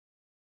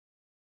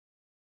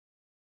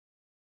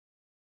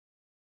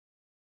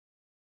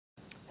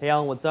Hey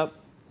Alan, what's up?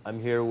 I'm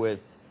here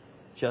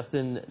with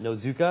Justin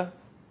Nozuka.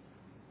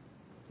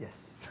 Yes.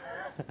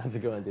 How's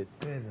it going, dude?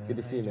 Good, man. Good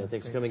to see you, man.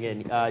 Thanks for coming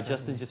in.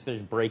 Justin just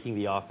finished breaking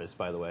the office,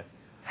 by the way.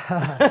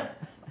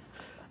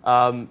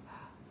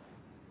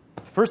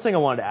 First thing I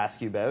wanted to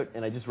ask you about,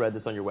 and I just read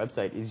this on your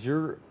website, is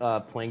you're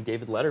playing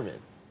David Letterman.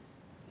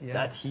 Yeah.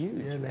 That's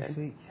huge, yeah, man. Next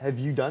week. Have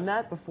you done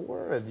that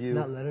before? Have you?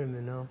 Not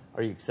Letterman, no.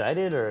 Are you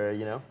excited, or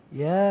you know?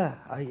 Yeah,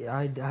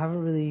 I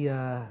haven't really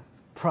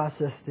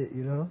processed it,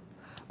 you know.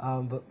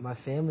 But my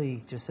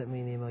family just sent me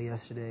an email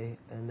yesterday,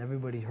 and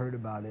everybody heard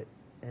about it,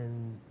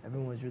 and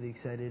everyone was really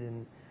excited,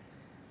 and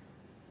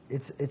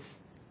it's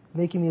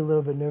making me a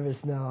little bit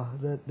nervous now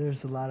that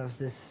there's a lot of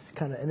this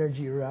kind of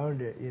energy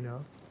around it, you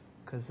know.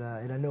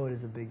 And I know it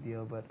is a big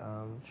deal, but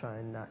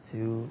trying not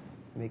to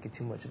make it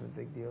too much of a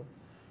big deal.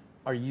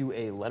 Are you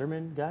a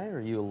Letterman guy, or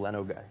are you a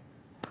Leno guy?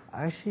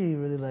 I actually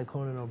really like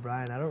Conan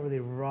O'Brien. I don't really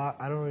watch.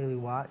 I don't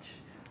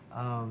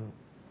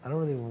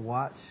really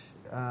watch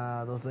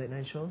those late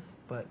night shows,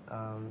 but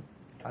I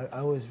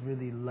always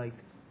really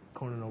liked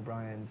Conan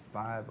O'Brien's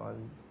vibe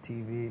on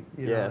TV.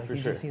 You know, like, for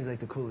he sure. just seems like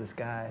the coolest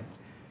guy.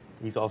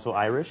 He's also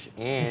Irish,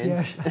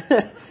 and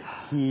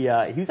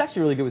Yeah. he was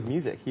actually really good with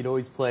music. He'd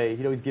always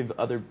give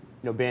other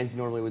bands you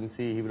normally wouldn't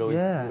see. He would always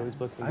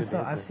book some good bands.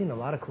 I've seen a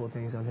lot of cool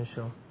things on his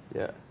show.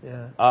 Yeah.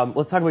 Yeah.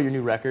 Let's talk about your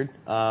new record.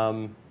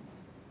 I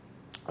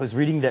was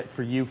reading that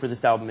for you, for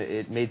this album,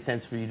 it made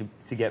sense for you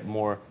to get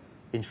more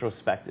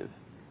introspective.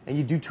 And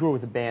you do tour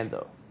with a band,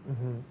 though.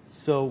 Mm-hmm.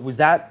 So was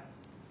that,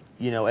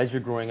 as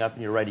you're growing up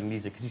and you're writing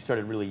music, because you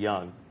started really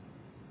young,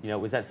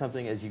 was that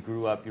something as you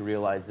grew up you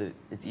realized that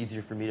it's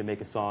easier for me to make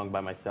a song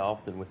by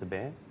myself than with a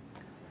band?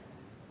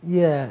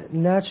 Yeah,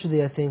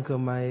 naturally I think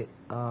of my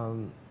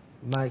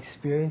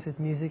experience with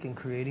music and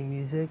creating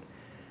music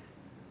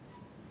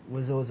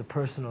was always a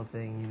personal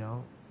thing, you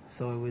know.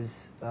 So it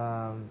was,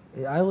 I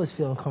always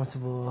feel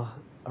uncomfortable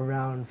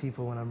around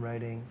people when I'm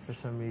writing for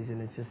some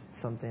reason. It's just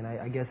something,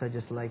 I guess I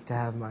just like to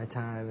have my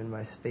time and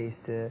my space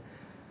to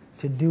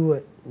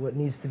do what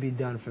needs to be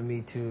done for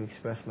me to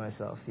express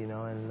myself, you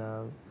know.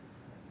 And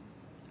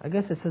I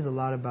guess it says a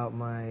lot about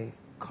my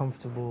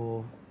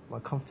comfortability,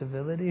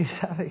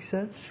 if that makes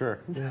sense. Sure.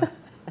 Yeah.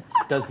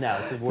 It does now.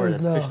 It's a word.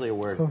 It's officially a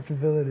word.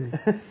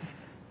 Comfortability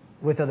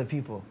with other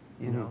people,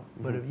 you know.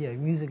 Mm-hmm. But yeah,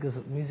 music is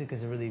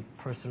a really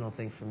personal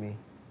thing for me.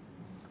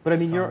 But I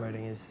mean,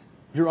 Songwriting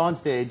you're on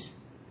stage.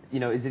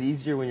 Is it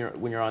easier when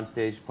you're on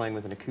stage playing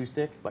with an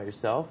acoustic by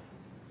yourself,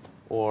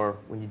 or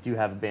when you do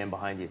have a band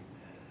behind you?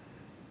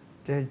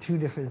 They're two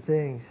different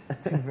things.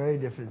 Two very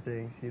different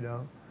things, you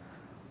know.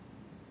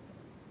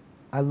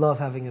 I love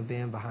having a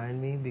band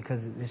behind me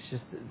because it's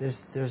just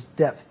there's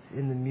depth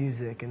in the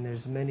music, and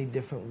there's many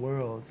different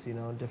worlds, you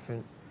know,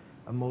 different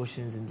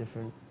emotions and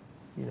different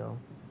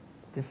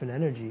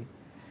energy.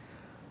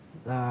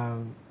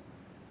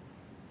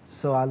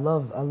 So I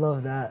love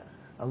that.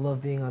 I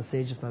love being on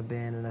stage with my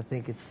band, and I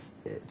think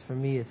for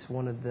me it's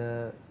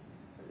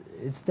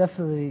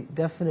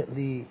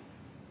definitely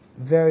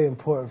very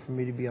important for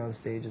me to be on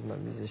stage with my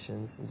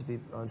musicians and to be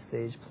on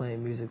stage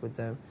playing music with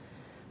them.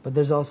 But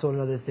there's also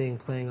another thing,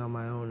 playing on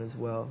my own as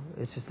well.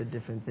 It's just a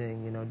different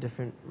thing, you know,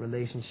 different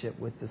relationship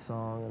with the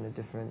song, and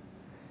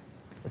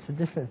it's a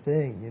different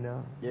thing, you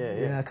know.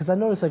 Yeah. Because I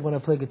notice, like, when I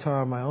play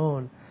guitar on my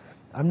own,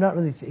 I'm not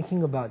really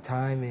thinking about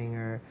timing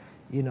or,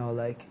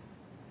 like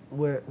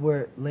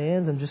where it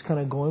lands. I'm just kind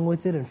of going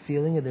with it and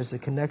feeling it. There's a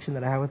connection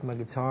that I have with my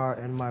guitar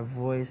and my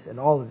voice and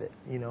all of it.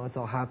 You know, it's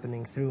all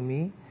happening through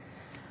me.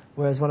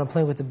 Whereas when I'm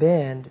playing with the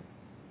band,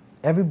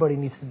 everybody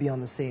needs to be on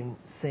the same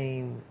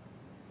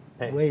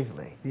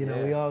wavelength. You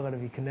know, we all got to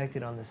be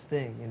connected on this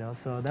thing. You know,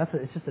 so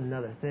it's just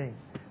another thing,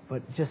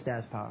 but just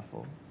as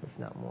powerful, if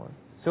not more.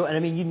 So, and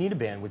I mean, you need a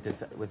band with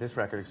this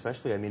record,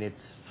 especially. I mean,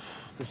 there's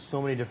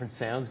so many different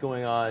sounds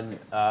going on.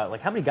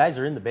 Like, how many guys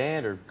are in the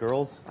band, or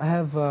girls? I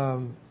have.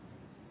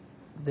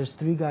 There's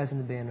 3 guys in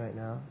the band right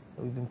now.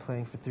 We've been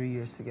playing for 3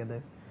 years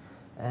together,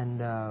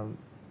 and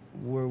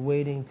we're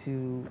waiting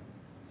to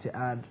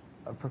add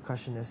a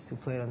percussionist who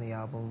played on the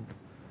album,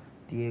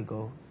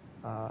 Diego.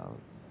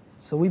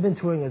 So we've been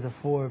touring as a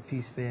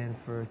 4-piece band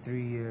for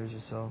 3 years or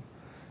so.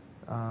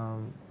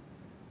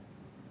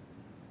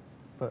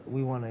 But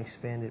we want to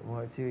expand it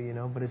more too, you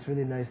know. But it's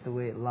really nice the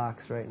way it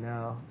locks right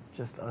now,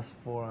 just us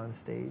 4 on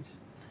stage.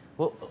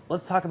 Well,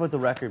 let's talk about the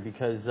record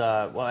because,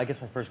 I guess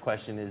my first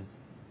question is,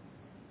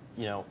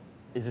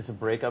 is this a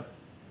breakup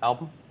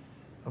album?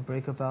 A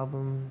breakup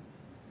album?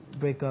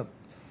 Breakup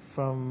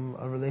from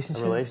a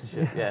relationship? A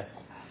relationship,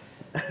 yes.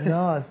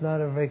 No, it's not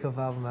a breakup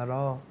album at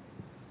all.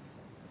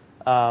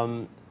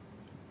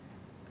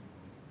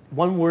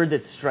 One word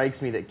that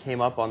strikes me that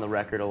came up on the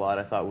record a lot,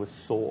 I thought, was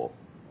soul.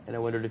 And I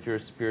wondered if you're a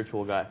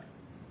spiritual guy.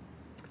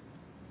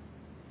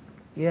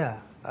 Yeah,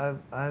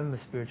 I'm a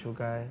spiritual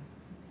guy.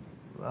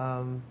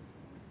 I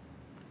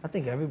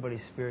think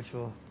everybody's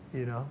spiritual,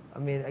 you know. I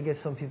mean, I guess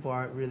some people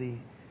aren't really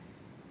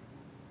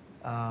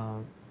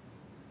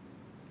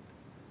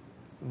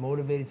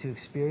motivated to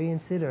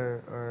experience it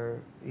or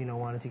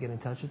wanted to get in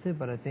touch with it,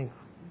 but I think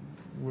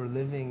we're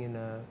living in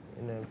a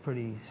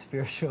pretty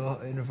spiritual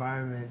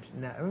environment.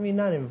 I mean,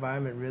 not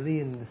environment really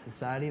in the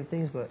society of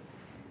things, but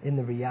in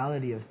the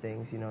reality of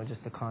things. You know,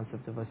 just the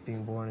concept of us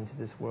being born into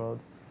this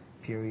world,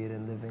 period,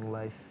 and living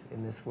life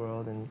in this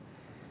world and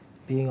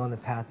being on the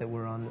path that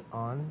we're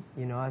on.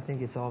 You know, I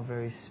think it's all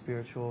very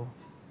spiritual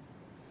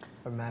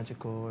or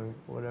magical or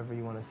whatever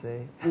you want to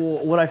say.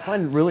 Well, what I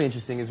find really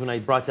interesting is when I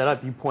brought that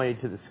up, you pointed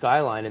to the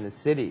skyline in the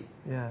city.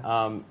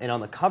 Yeah. And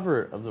on the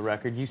cover of the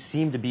record, you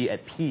seem to be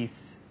at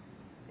peace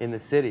in the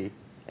city.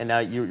 And now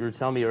you were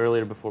telling me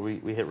earlier before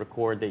we hit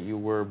record that you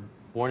were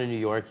born in New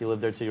York, you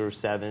lived there till you were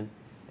 7,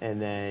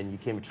 and then you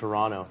came to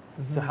Toronto.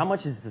 Mm-hmm. So how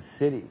much has the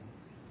city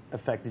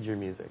affected your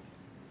music?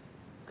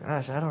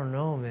 Gosh, I don't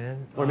know,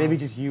 man. Or maybe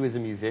just you as a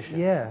musician?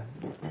 Yeah.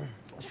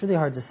 It's really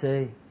hard to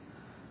say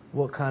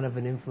what kind of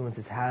an influence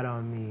it's had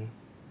on me,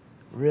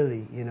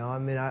 really. You know, I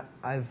mean,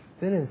 I've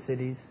been in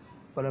cities,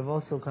 but I've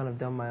also kind of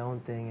done my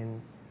own thing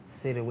and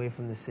stayed away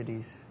from the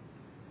cities.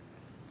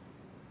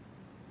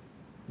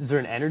 Is there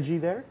an energy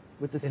there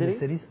with the city? In the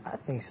cities? I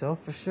think so,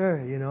 for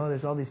sure. You know,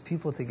 there's all these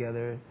people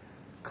together,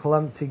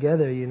 clumped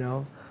together, you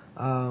know.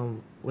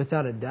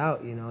 Without a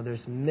doubt, you know,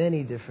 there's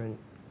many different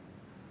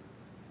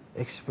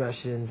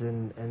expressions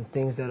and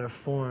things that are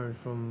formed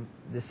from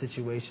the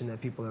situation that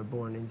people are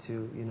born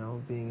into, you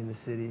know, being in the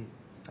city.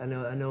 I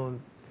know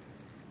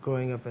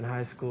growing up in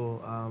high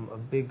school, a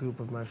big group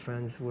of my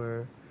friends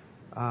were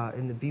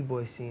in the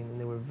b-boy scene, and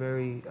they were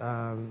very,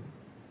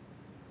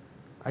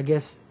 I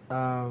guess,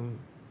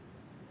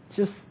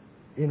 just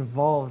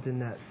involved in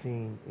that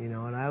scene, you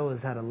know, and I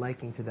always had a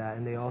liking to that,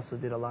 and they also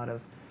did a lot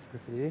of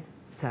Graffiti?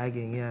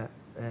 tagging, yeah,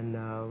 and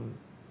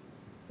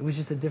it was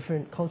just a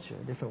different culture,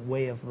 a different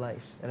way of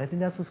life. And I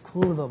think that's what's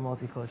cool about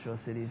multicultural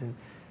cities and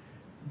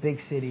big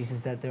cities,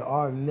 is that there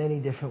are many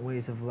different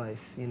ways of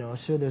life. You know,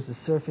 sure, there's a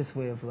surface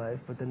way of life,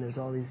 but then there's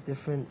all these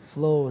different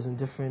flows and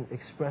different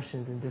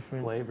expressions and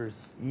different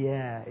Flavors.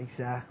 Yeah,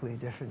 exactly.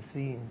 Different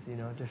scenes, you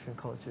know, different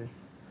cultures.